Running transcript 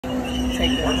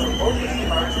take this.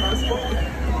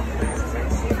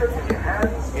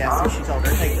 Yeah, so she told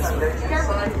her to take this one.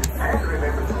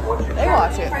 They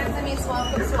watch it.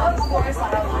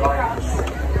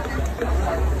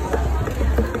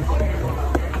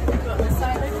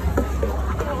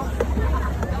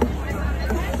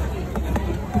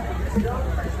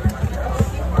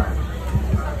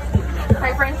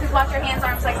 Alright, friends, please watch your hands,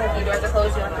 arms, legs, like the doors are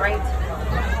closed, you on the right.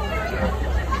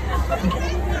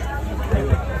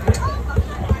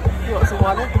 You want some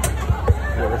water?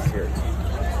 Yeah, let's hear it.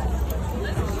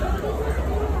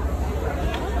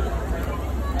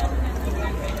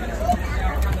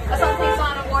 That's all things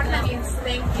on a water, that means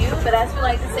thank you, but as we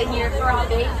like to say here for all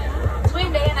day,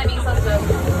 swim day, and that means let's go.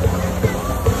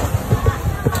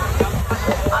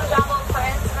 I'm Jumbo,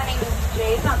 friends. My name is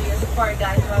Jade, and I'll be your support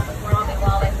guide throughout the World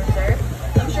Wildlife Reserve.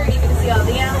 I'm sure you can see all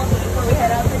the animals before we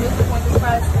head out to Newport Point to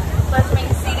press. Let's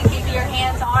remain seated, keep your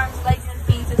hands, arms, legs, and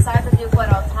feet inside the vehicle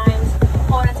at all times.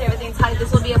 Hold on to everything tight. This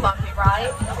will be a bumpy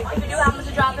ride. If you do happen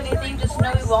to drop anything, just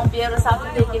know we won't be able to stop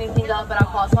and pick anything up, but our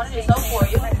calls want to do so for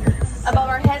you. Above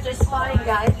our heads are spotting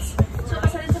guides to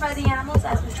represented by the animals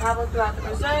as we travel throughout the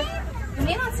reserve. We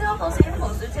may not see all those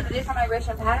animals due to the different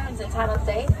migration patterns and time of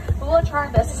day, but we'll try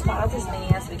our best to spot out as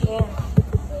many as we can.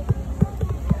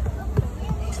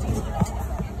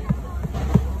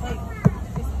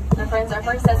 Now friends, our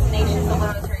first destination is the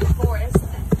Military Forest.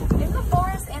 In the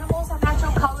forest, animals have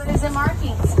natural colors and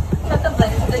markings that can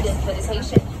blend into the dense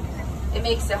vegetation. It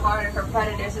makes it harder for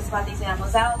predators to spot these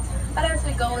animals out, but as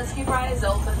we go, let's keep our eyes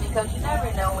open because you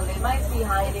never know when they might be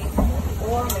hiding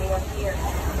or may appear.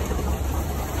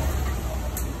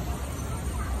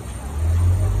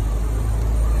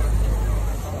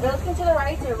 Looking to the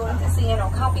right, you're going to see an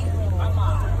okapi.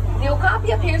 The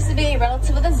okapi appears to be a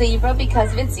relative of the zebra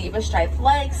because of its zebra-striped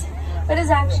legs, but is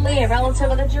actually a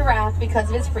relative of the giraffe because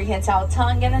of its prehensile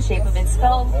tongue and the shape of its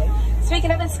skull.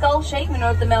 Speaking of its skull shape, we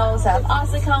know that the males have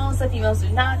ossicones, the females do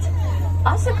not.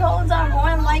 Ossicones are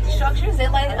horn-like structures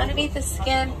that lie underneath the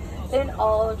skin, then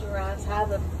all giraffes have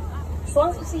them. So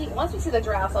once we see the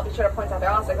giraffes, I'll be sure to point out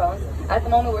their ossicones. At the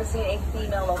moment, we're seeing a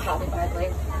female okapi, by the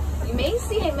way. You may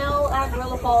see a male at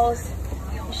Gorilla Falls.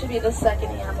 It should be the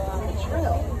second animal on the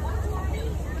trail.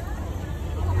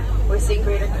 We're seeing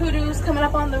greater kudus coming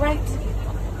up on the right.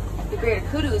 The greater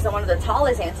kudus are one of the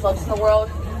tallest antelopes in the world.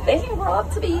 They can grow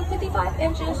up to be 55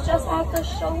 inches just at the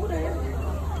shoulder.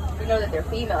 We know that they're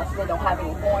females, so they don't have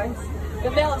any horns.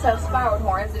 The males have spiraled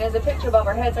horns, and there's a picture above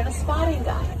our heads and a spotting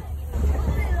guide.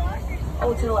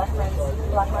 Oh, to the left, friends.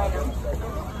 Black rhino.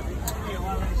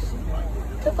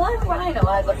 The black rhino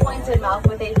has a pointed mouth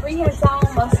with a prehensile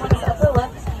muscle on its upper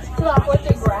lip to allow for it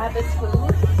to grab its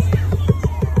food.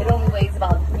 It only weighs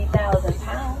about 3,000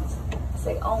 pounds. I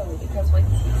say only because we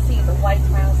see the white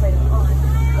rounds later on.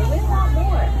 They weigh a lot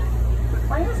more.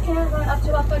 Rhinos can run up to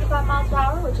about 35 miles per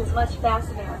hour, which is much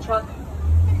faster than our truck.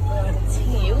 We're going to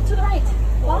continue to the right.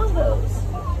 Bongos.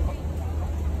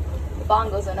 The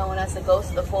bongos are known as the ghosts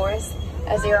of the forest,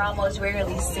 as they are almost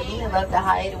rarely seen and love to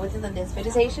hide within the dense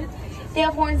vegetation. They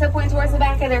have horns that point towards the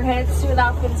back of their heads to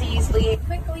allow them to easily and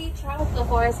quickly travel through the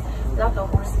forest without the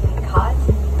horns getting caught.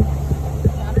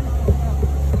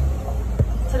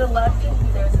 To the left,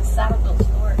 there's a saddle-bill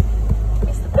stork.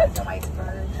 It's the black-and-white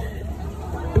bird.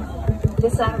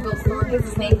 This saddle-bill stork gets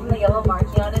its name from the yellow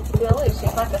marking on its bill. It's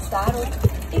shaped like a saddle.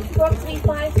 It can grow up to be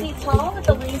 5 feet tall, with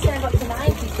the wingspan up to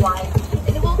 9 feet wide.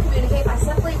 And it will communicate by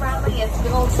simply rounding its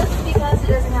bill simply because it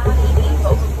doesn't have any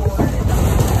vocal cords.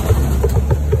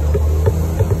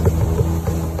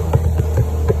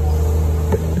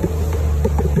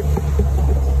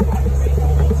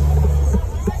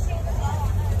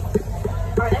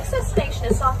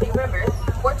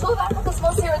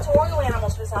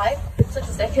 Such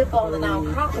as the hippo and the Nile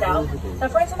crocodile. Now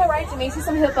friends on the right, you may see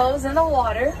some hippos in the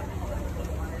water.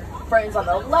 Friends on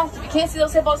the left, if you can't see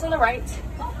those hippos on the right,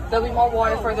 there'll be more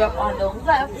water further up on the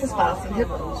left to spot some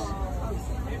hippos.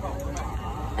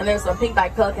 And there's some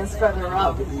pink-backed pelicans further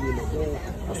up.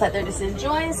 Looks like they're just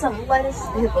enjoying some lettuce.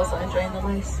 The hippos are enjoying the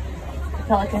lettuce. The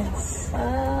pelicans,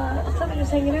 looks like they're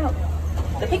just hanging out.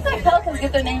 The pink-backed pelicans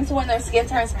get their names when their skin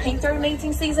turns pink during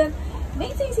mating season.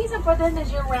 Mating season for them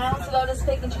is year-round, so they'll just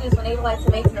pick and choose when they would like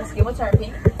to mate and their skin will turn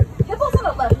pink. Hippos on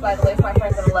the left, by the way, for my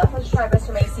friends on the left. Let's try best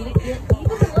to remain seated. Even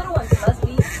the little ones must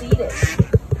be seated.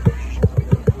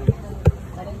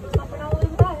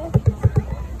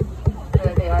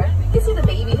 There they are. You can see the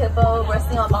baby hippo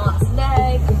resting on mom's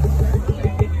neck.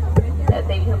 That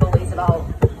baby hippo weighs about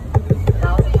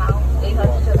 1,000 pounds,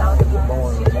 800 to 1,000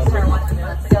 pounds. She just turned 1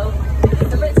 month ago.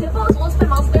 The British hippos will spend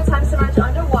most of their time submerged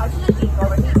underwater to deep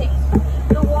overheating.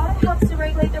 The water helps to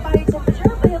regulate their body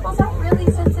temperature, but hippos have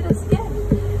really sensitive skin.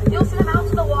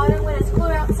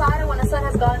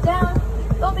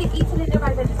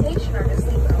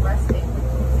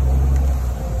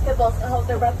 hold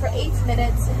their breath for 8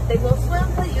 minutes. They will swim,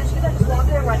 but usually they're just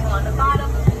walking and running on the bottom.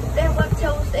 They have web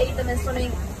toes to aid them in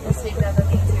swimming. And speaking of them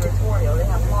being territorial, they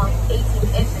have long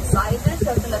 18-inch incisors,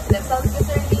 so it's enough for themselves to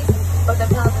certain needs, but their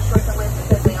paws are short and live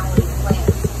because they only eat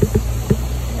plants.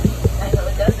 I know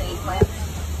it doesn't eat plants.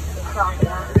 The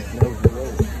crocodile.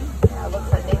 Yeah, it looks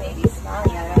like they may be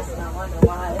smiling at us, and I wonder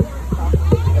why.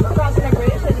 If we're crossing a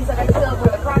bridge, that means that I can tell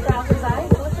where the crocodiles reside.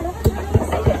 So what's enough? I can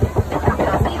say that.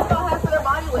 Crocodiles eat about half of their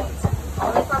body weight,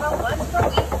 only for about once per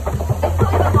week. They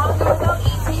probably go longer without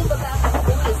eating, but that's what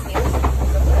food is here.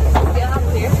 Get up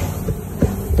here.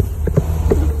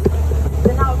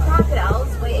 Then now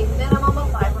crocodiles weigh a minimum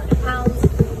of 500 pounds.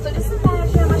 So just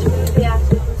imagine how much food they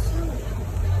actually consume.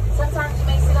 Sometimes you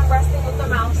may see them resting with their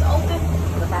mouths open,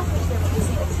 but that's because they're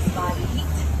releasing excess body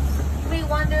heat. You may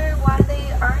wonder why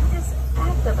they aren't as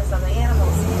active as other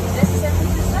animals. This is simply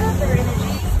to preserve their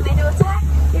energy. When they do attack,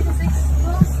 it is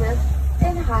explosive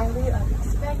and highly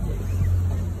unexpected.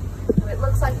 It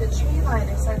looks like the tree line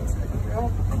is starting to clear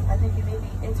up. I think it may be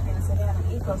entering the savannah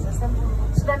ecosystem.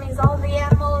 So that means all the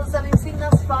animals that we've seen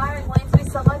thus far are going to be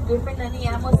somewhat different than the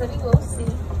animals that we will see.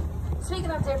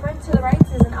 Speaking of different, to the right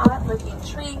is an odd-looking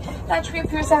tree. That tree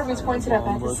appears to have roots pointed up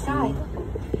at the sky.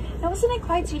 Now, isn't it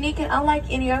quite unique and unlike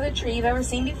any other tree you've ever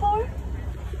seen before?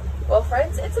 Well,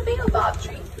 friends, it's a baobab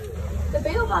tree. The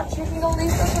baobab tree can only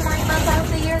live for 9 months out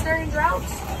of the year during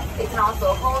droughts. It can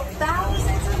also hold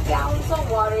thousands of gallons of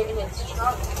water in its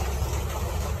trunk.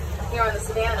 Here on the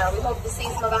savannah, we hope to see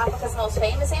some of Africa's most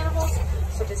famous animals,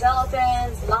 such as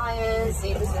elephants, lions,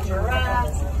 zebras, and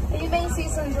giraffes. And you may see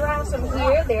some giraffes from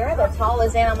here. They're the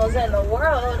tallest animals in the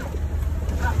world.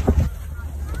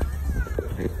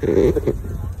 Ooh,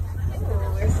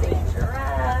 we're seeing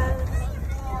giraffes,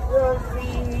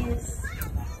 wildebeest,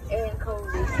 and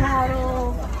Collie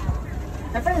cattle.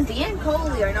 My friends, the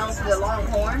Ankoli are known for their long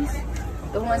horns.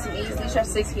 The horns can easily stretch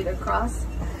 6 feet across.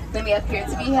 They may appear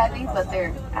to be heavy, but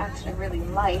they're actually really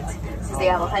light since they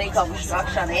have a honeycomb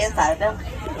structure on the inside of them.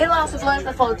 It allows for blood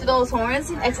to flow through those horns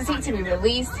and ecstasy to be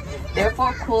released,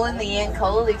 therefore cooling the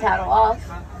Ankoli cattle off.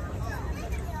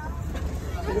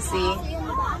 You can see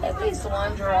at least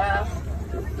one giraffe.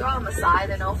 They're on the side,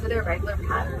 they're known for their regular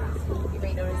patterns. You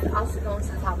may notice the ossicles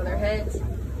to the top of their heads. I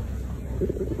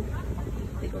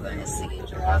think we're going to see a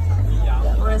giraffe. Yeah,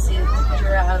 we're going to see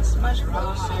giraffes much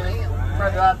closer,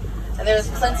 further up. And there's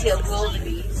plenty of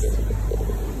wildebeest.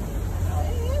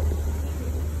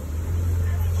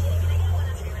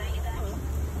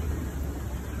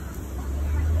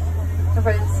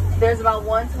 There's about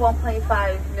 1 to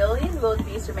 1.5 million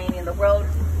wildebeest remaining in the world.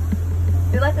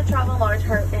 They like to travel in large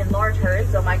herds.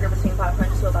 They'll migrate between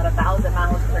 500 to about 1,000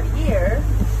 miles per year.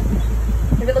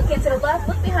 If you look into the left,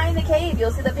 look behind the cave,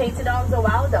 you'll see the painted dogs or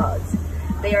wild dogs.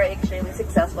 They are extremely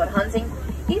successful at hunting,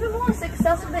 even more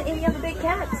successful than any of the big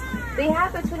cats. They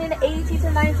have between an 80 to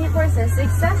 90%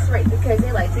 success rate because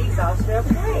they like to exhaust their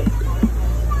prey.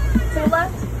 To the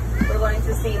left, we're going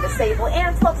to see the sable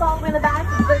antelopes all the way in the back.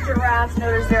 The giraffes,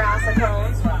 notice their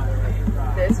ossicones.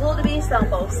 There's wildebeest on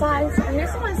both sides. I hear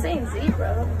someone saying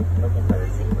zebra. I'm looking for the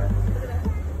zebra.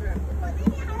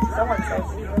 Someone said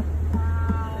zebra.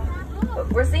 But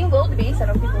we're seeing wildebeest. I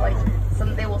know people like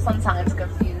they will sometimes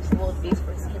confuse wildebeest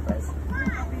for zebras.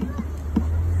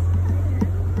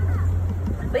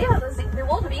 But yeah, the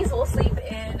wildebeest will sleep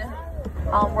in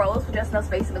rows with just enough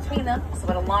space in between them. So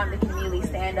when alarmed, they can immediately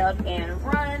stand up and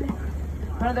run.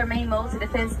 One of their main modes of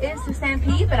defense is to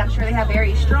stampede, but I'm sure they have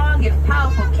very strong and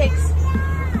powerful kicks.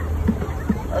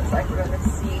 Looks like we're going to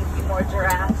see a few more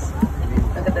giraffes.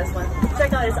 Look at this one.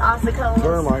 Check out his ossicones.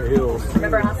 Termite hills.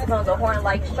 Remember, ossicones are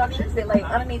horn-like structures. They lay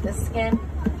underneath the skin.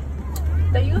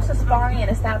 They're used for sparring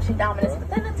and establishing dominance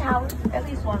within the tower. At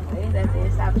least one way that they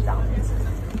establish dominance.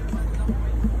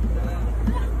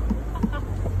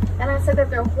 And I said that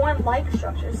they're horn-like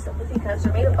structures simply because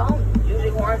they're made of bone. Usually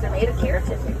horns are made of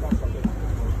keratin.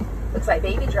 Looks like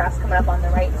baby giraffes coming up on the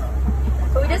right.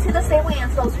 But we did see the sable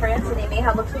antelopes, friends, and they may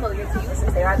have looked familiar to you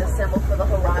since they are the symbol for the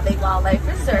Harambe Wildlife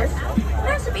Reserve. And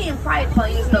that's to be in prideful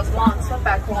using those long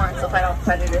swept-back horns to fight off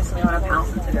predators when they want to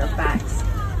pounce into their backs.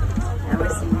 Now we're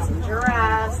seeing some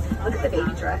giraffes. Look at the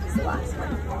baby giraffe, it's the last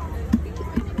one.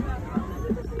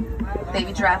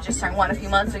 Baby giraffe just turned 1 a few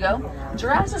months ago.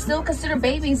 Giraffes are still considered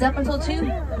babies up until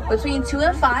 2. Between 2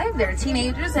 and 5, they're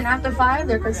teenagers, and after 5,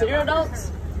 they're considered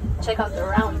adults. Check out their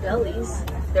round bellies.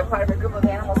 They're part of a group of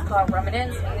animals called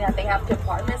ruminants, meaning that they have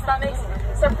compartment stomachs.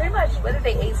 So pretty much, whether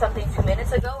they ate something 2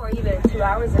 minutes ago or even 2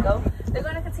 hours ago, they're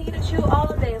going to continue to chew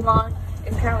all day long.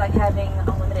 It's kind of like having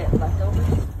unlimited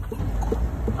leftovers.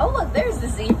 Oh look, there's the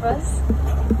zebras.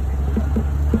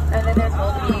 And then there's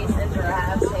wildebeest and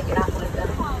giraffes hanging out with them.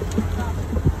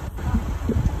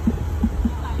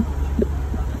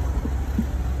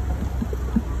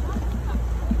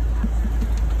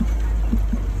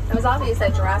 was obvious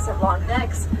that giraffes have long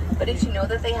necks, but did you know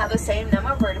that they have the same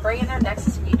number of vertebrae in their necks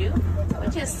as we do,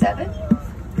 which is 7?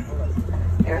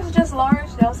 Theirs are just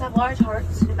large. They also have large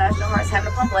hearts. Imagine the hearts having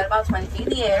to pump blood about 20 feet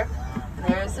in the air. And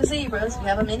there's the zebras. We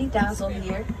have a mini dazzle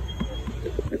here.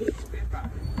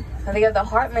 And they have the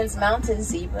Hartman's Mountain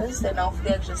zebras. They're known for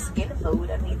the extra skin fluid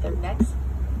underneath their necks.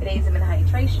 It aids them in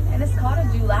hydration, and it's called a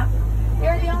dewlap.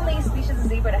 They're the only species of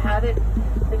zebra to have it.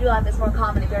 The dewlap is more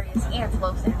common in various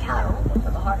antelopes and cattle, but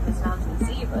for the Hartman's Mountain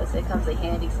zebras, it comes in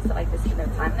handy since they like to spend their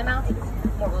time in the mountains,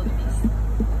 more wildebeest.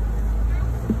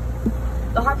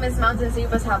 The Hartman's Mountain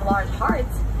zebras have large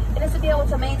hearts, and it's to be able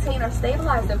to maintain or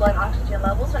stabilize their blood oxygen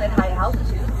levels when at high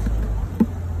altitudes.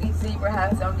 Each zebra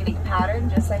has its own unique pattern,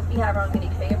 just like we have our own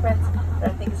unique fingerprints. But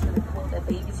I think it's really cool that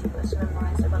baby zebras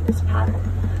memorize their mother's pattern,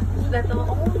 so that they'll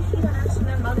only feed on us from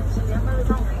their mothers and their mothers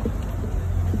only.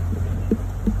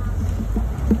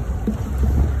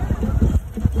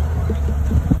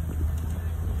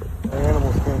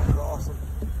 Animals can't cross them.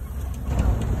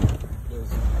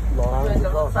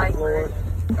 It looks like we're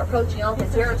approaching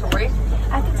elephant territory.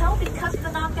 I can tell because of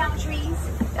the knockdown trees.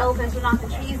 Elephants will knock the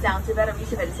trees down to better reach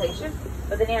vegetation,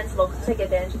 but the antelopes take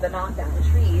advantage of the knockdown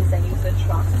trees and use the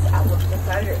trunks as outlets for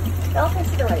predators.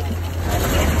 Elephants to the right.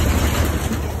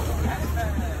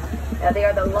 Now they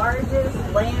are the largest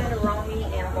land-roaming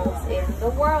animals in the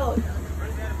world.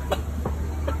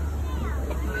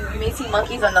 You may see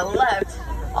monkeys on the left,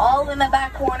 all in the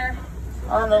back corner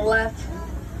on the left.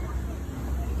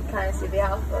 Kind of see the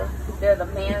alpha. They're the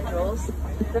mandrills.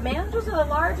 The mandrills are the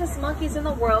largest monkeys in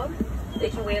the world. They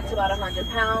can weigh up to about 100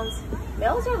 pounds.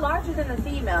 Males are larger than the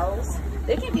females.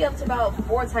 They can be up to about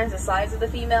 4 times the size of the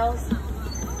females.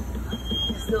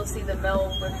 You still see the male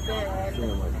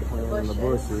within the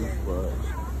bushes, but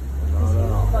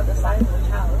not about the size of the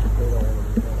child.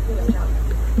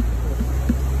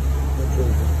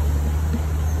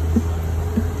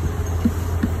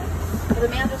 The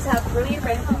mandrills have brilliant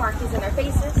red markings in their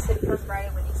faces. They become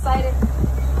bright when excited.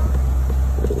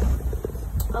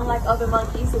 Unlike other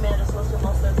monkeys, the mandrills will spend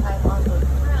most of their time on the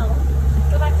ground.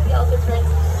 Go back to the elephant friends.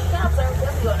 You can observe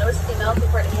that you'll notice females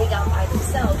prefer to hang out by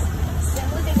themselves,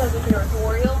 simply because of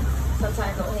territorial.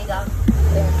 Sometimes they'll hang out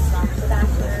in snobs with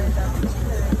actors,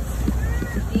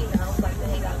 females like to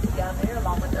hang out together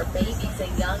along with their babies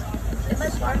and young in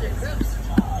much larger groups.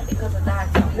 And because of that,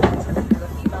 the females to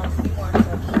be more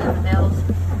attractive than the males.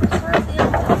 As far as the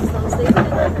males, those they live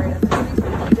in their area of the trees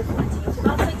from the age of 14 to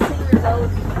about 16 years old.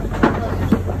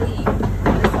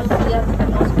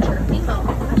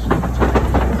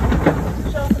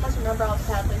 Remember all the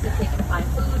pathways they're taking to find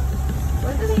food.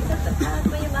 Whether they took the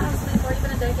pathway last week or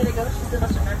even a decade ago, she still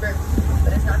must remember.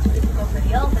 But it's not too difficult for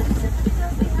the elephants simply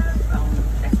because they have their own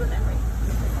expert memory.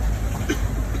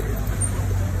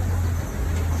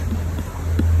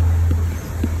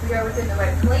 We are within the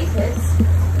right clay pits,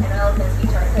 and elephants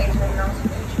each are occasionally known to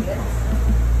nutrients.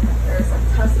 There are some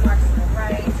tusk marks on the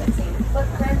right, and same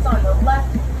footprints on the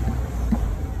left.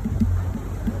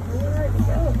 Where are the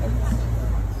elephants?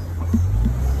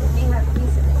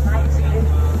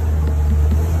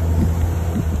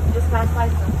 Just passed by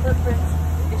some footprints.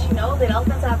 Did you know that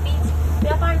elephants have feet? They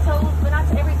have 5 toes, but not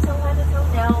to every toe has a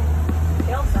toenail.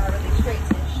 They also have really straight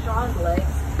and strong legs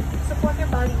to support their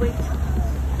body weight.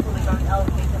 Fully grown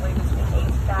elephants can weigh between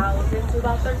 8,000 to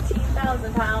about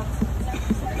 13,000 pounds.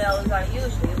 The males are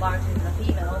usually larger than the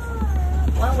females.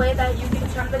 One way that you can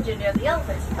determine the gender of the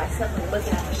elephants is by simply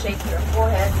looking at the shape of their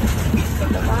forehead.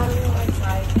 From the bottom and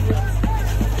side views.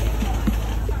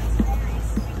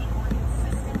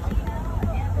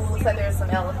 Looks like there's some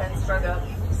elephants further up.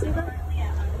 See them?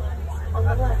 On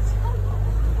the left.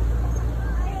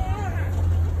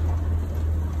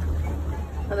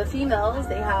 Now the females,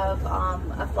 they have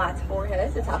a flat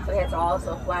forehead. The top of the heads are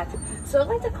also flat. So I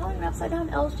like to call it an upside down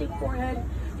L-shaped forehead.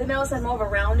 The males have more of a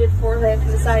rounded forehead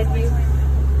from the side view.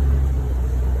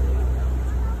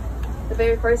 The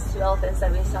very first 2 elephants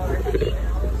that we saw were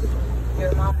females.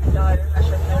 Your mom and daughter. I'm not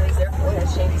sure if you notice their forehead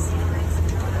shapes.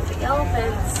 The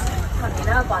elephants coming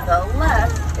up on the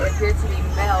left, they appear to be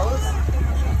males.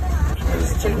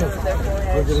 Just take a look at their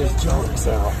forehead. Look at his jumps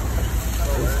out.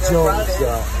 His jumps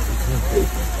out.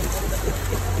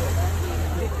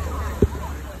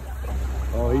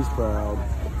 Oh, he's proud.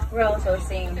 We're also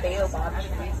seeing baobab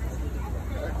trees.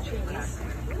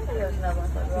 There's another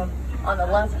one on the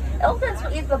left. Elephants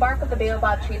will eat the bark of the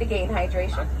baobab tree to gain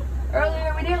hydration.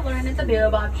 Earlier, we did learn that the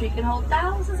baobab tree can hold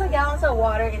thousands of gallons of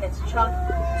water in its trunk.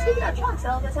 Speaking of trunks,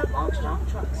 elephants have long, strong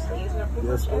trunks. They use them for pretty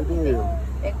much everything,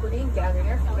 including gathering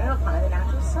their food and applying the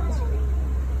natural sunscreen.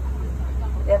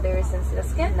 They have very sensitive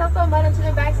skin. They'll throw mud into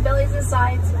their backs, bellies, and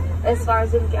sides. As far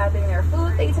as them gathering their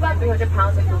food, they eat about 300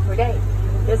 pounds of food per day.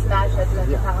 Just imagine a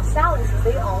 300-pound salad since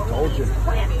they only eat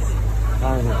plants.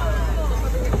 I know.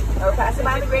 We're passing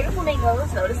by the greater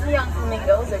flamingos. Notice the young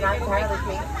flamingos. They're not entirely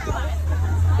pink.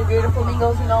 The greater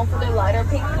flamingos are known for their lighter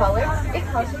pink color. It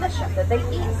comes from the shrimp that they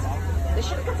eat. The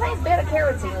shrimp contains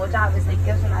beta-carotene, which obviously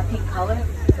gives them that pink color.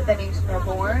 But that means when they're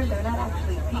born, they're not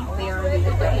actually pink. They are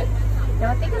indeed gray.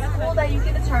 Now, I think it's cool that you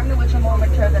can determine which are more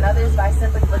mature than others by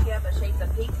simply looking at the shades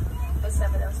of pink. But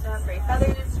some of them still have gray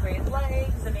feathers, gray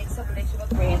legs, and makes up a mixture of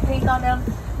gray and pink on them.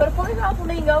 But a fully grown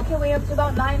flamingo can weigh up to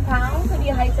about 9 pounds and be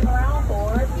a height of around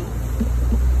 4 feet.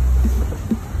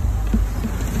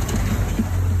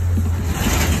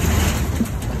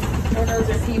 And those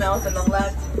are females on the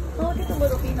left. Oh, look at the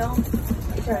little female.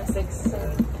 She turned 6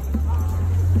 soon.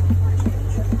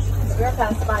 So we're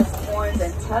passing by some horns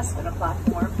and tusks on a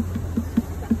platform.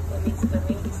 There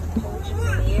may be some poachers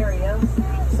in the area.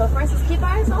 So for instance, keep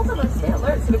eyes open and stay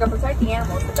alert so we can protect the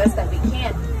animals the best that we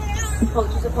can.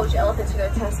 Poachers will poach elephants for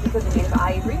their tusks because they're made of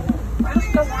ivory. Rams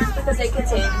for the horns because they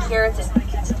contain keratin.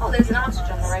 Oh, there's an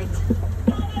ostrich on the right.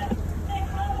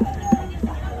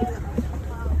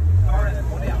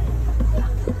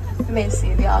 You may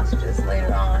see the ostriches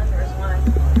later on. There's one.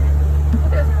 Oh,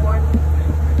 there's more.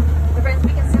 So friends,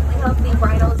 we can simply help the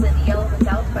rhinos and the elephants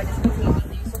out by discontinuing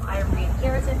the use of ivory and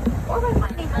keratin, or by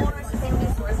finding more sustainably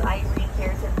sourced ivory and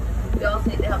keratin. We also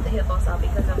need to help the hippos out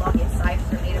because their long insides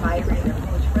are native ivory and they're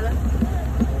poached for them.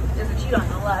 There's a cheetah on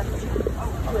the left.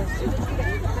 Oh, there's 2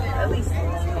 at least.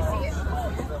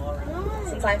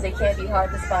 Sometimes they can be hard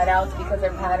to spot out because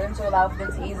their patterns will allow for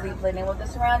them to easily blend in with the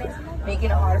surroundings, making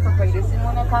it harder for prey to see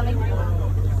when they're coming.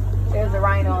 There's a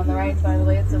rhino on the right, by the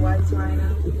way. It's a white rhino.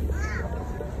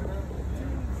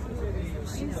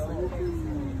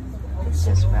 It's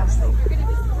just resting.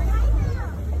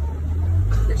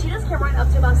 The cheetahs can run up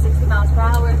to about 60 miles per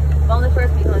hour on the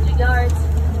first few hundred yards.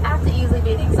 After easily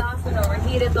being exhausted and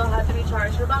overheated, they'll have to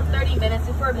recharge for about 30 minutes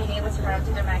before being able to run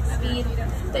to their max speed.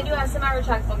 They do have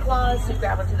semi-retractable claws to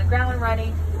grab onto the ground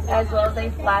running, as well as a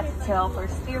flat tail for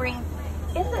steering.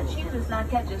 If the cheetah does not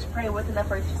catch its prey within the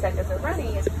first few seconds of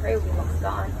running, its prey will be almost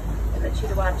gone, and the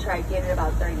cheetah will have to try again in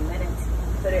about 30 minutes.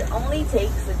 But it only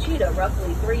takes the cheetah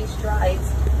roughly 3 strides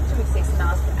to reach 60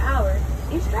 miles per hour.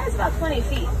 Each stride is about 20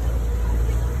 feet.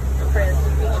 Friends,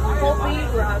 we reach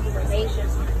Hopi Rock Formation.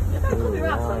 Hopi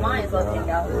Rock's the lions will hang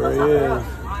out. Let's talk about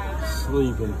rocks.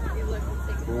 Sleeping.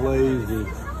 Lazy.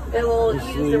 They will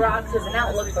use the rocks as an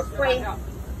outlook for prey,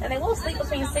 and they will sleep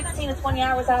between 16 to 20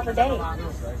 hours out of the day.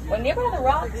 When nearby the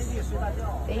rocks,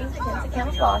 they use to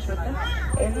camouflage with them.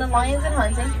 Aiding the lions in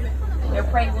hunting. Their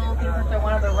prey will think that they're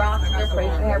one of the rocks, their prey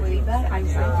should have really bad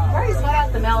eyesight. Where you spot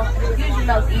out the male, usually the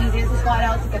male's easier to spot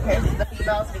out to compare to the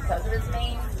females because of its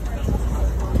mane.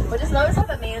 But just notice how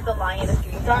the mane of the lion is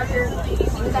getting darker.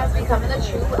 Even that's becoming the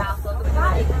true alpha of the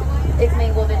pride. Its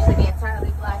mane will eventually be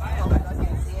entirely black. Oh my god, you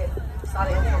can see it. Saw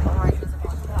the info behind it.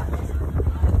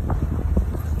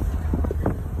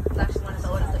 It's actually one of the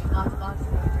oldest living ocelots in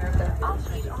America.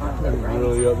 Ostrich on the right.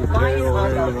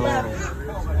 Lion on the left.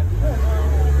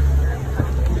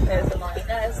 There's a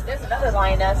lioness. There's another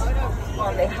lioness.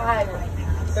 They hide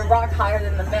the rock higher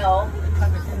than the male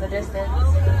in the distance.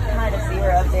 You can kind of see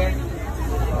her up there.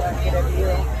 Let's get a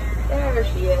view. There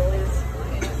she is.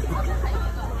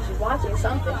 She's watching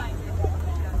something.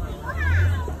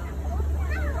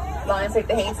 Lions take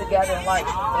the hanes together in large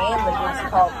family groups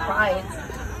called prides,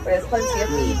 where there's plenty of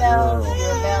females,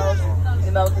 fewer males.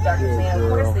 The males are darker than, of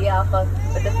course, the alpha,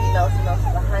 but the females are most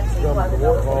of the hunting, while the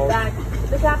males stay back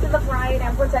to capture the pride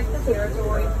and protect the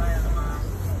territory.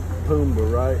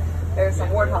 Pumbaa, right? There's some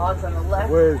warthogs on the left.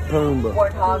 Where's Pumbaa?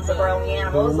 Warthogs are burrowing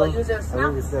animals. They'll use their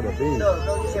snouts. They'll use their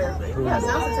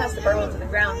snouts and tusks to burrow into the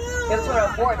ground. They have a total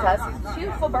of 4 tusks,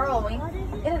 2 for burrowing,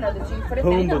 and another 2 for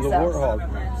defending themselves.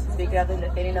 Speaking of them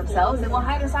defending themselves, they will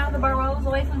hide inside the burrows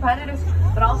away from predators,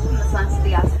 but also from the sun so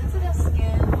they have sensitive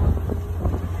skin.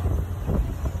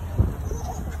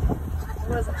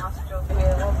 What is an ostrich over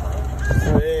here?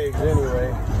 They're eggs anyway.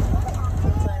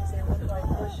 Sometimes they look like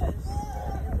bushes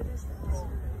in the distance.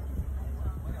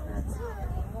 That's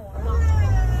anymore.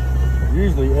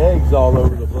 Usually eggs all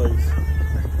over the place.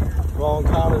 Wrong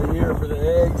time of the year for the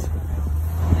eggs.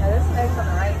 Yeah, there's some eggs on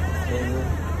the right.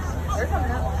 They're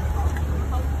coming up.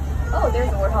 Oh, there's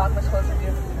a warthog much closer to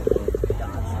you.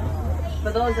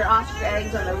 But those are ostrich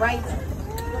eggs on the right.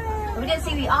 We didn't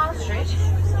see the ostrich.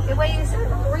 It weighs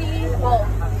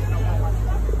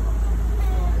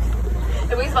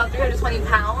it weighs about 320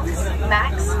 pounds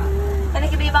max, and it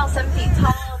can be about 7 feet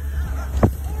tall.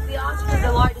 The ostrich is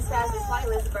the largest, fastest,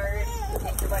 flightless bird.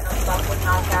 Take your right on the south with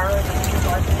Kilimanjaro and then use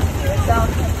large units to yourself.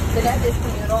 The nest is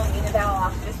communal, meaning that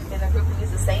all occupants within the group will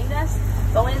use the same nest.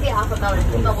 But only the alpha male and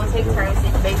female will take turns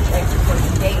taking baby eggs for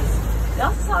 14 days. We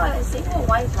also saw a single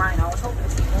white rhino. I was hoping to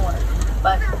see more.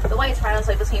 But the white rhinos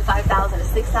weigh between 5,000 to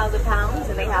 6,000 pounds,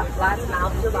 and they have flat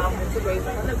mouths to allow them to graze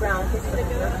on the ground.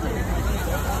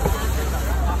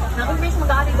 Now we reached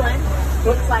Magadi Glen.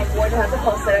 Looks like Warden has a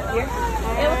post set up here.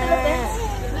 And within the fence,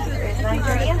 there's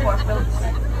Nigerian dwarf goats.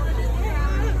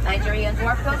 Nigerian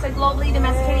dwarf goats are globally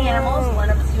domesticated animals, one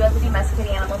of the few other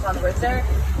domesticated animals on the reserve.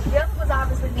 The other was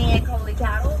obviously being Coley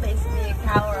cattle, basically a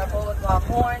cow or a bull with long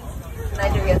horns.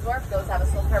 Nigerian dwarf goats have a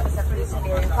sole purpose of producing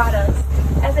dairy products,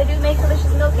 as they do make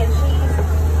delicious milk and cheese.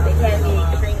 They can be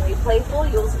extremely playful.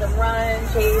 You'll see them run,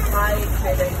 chase, hide,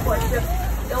 create courtship.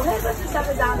 They'll hit us and stuff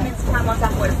as dominance, climb on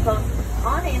top of water posts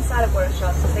on the inside of water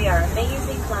shelves, so they are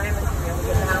amazing climbers and really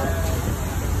good balance.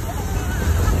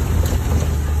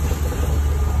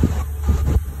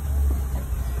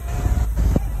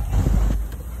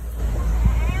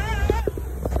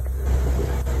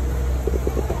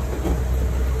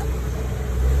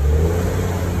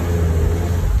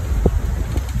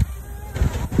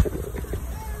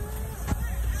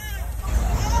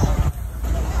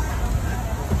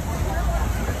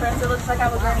 Friends, it looks like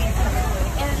our journey is coming to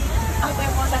an end. I hope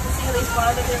everyone got to see at least one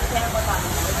of the different animals on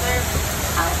the reserve.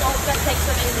 I also hope that takes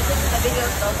some easy pictures and videos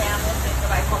of those animals and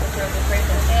provide culture and friends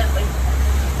and family.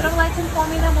 But I would like to inform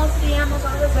you that most of the animals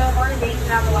on the reserve are endangered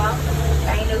out of the wild.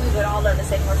 I know we would all love to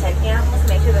say more protect animals,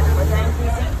 make sure the numbers are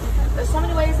increasing. There's so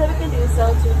many ways that we can do so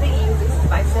to the easiest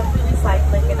by simply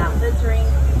recycling and not littering.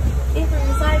 If we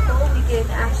recycle, we can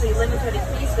actually limit or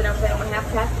decrease the number that we have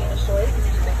caffeine destroyed, because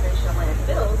it's the creation of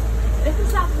landfills. If we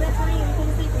stop littering, we can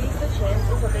decrease the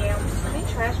chances of the animals being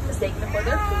trash mistaken for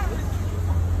their food.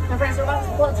 My friends, we're about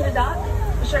to pull up to the dock.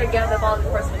 Be sure to gather up all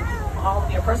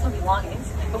of your personal belongings.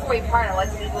 Before we part, I'd like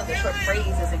to leave you with a short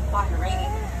phrase as in Kwaherini.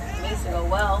 It means to go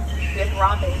well. If you're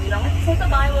wrong, baby, you don't have to take a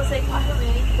Bible, say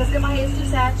Kwaherini, because goodbye is too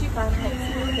sad, you find hope to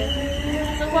move in.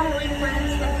 So Kwaherini,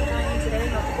 friends, thank you for joining me today.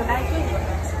 Hope to come back to you.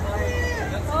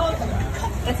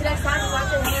 Until next time,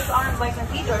 watch your hands, arms, legs, and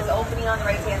feet. Doors opening on the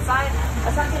right-hand side.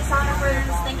 Asante Sana, friends.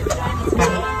 Thank you for joining me today.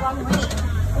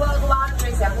 Well, the lot of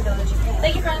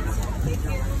Thank you, friends.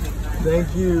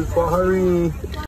 Thank you, Kwaherini.